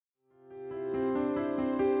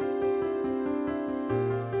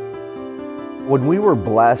When we were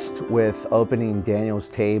blessed with opening Daniel's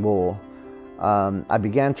table, I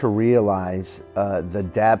began to realize the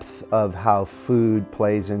depth of how food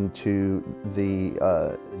plays into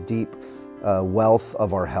the deep wealth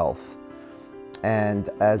of our health. And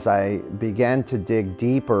as I began to dig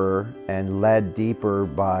deeper and led deeper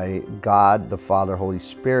by God, the Father, Holy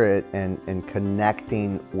Spirit, and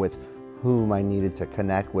connecting with whom I needed to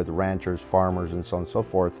connect with, ranchers, farmers, and so on and so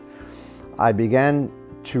forth, I began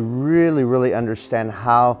to really understand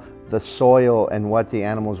how the soil and what the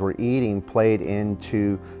animals were eating played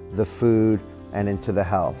into the food and into the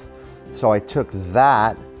health. So I took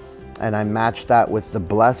that and I matched that with the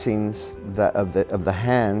blessings of the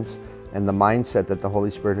hands and the mindset that the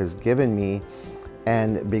Holy Spirit has given me,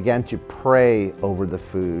 and began to pray over the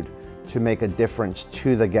food to make a difference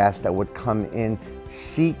to the guests that would come in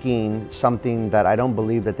seeking something that I don't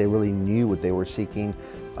believe that they really knew what they were seeking,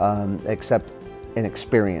 except an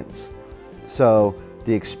experience. So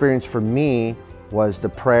the experience for me was the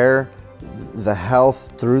prayer, the health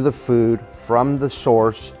through the food, from the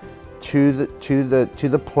source to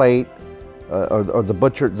the plate, or the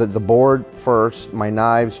butcher, the board first, my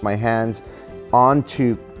knives, my hands,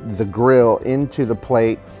 onto the grill, into the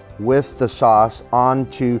plate with the sauce,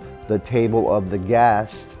 onto the table of the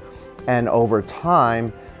guest. And over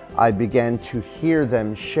time, I began to hear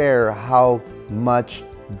them share how much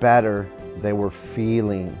better they were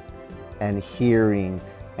feeling and hearing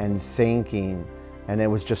and thinking, and it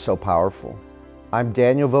was just so powerful. I'm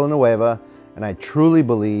Daniel Villanueva, and I truly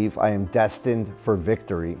believe I am destined for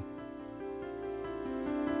victory.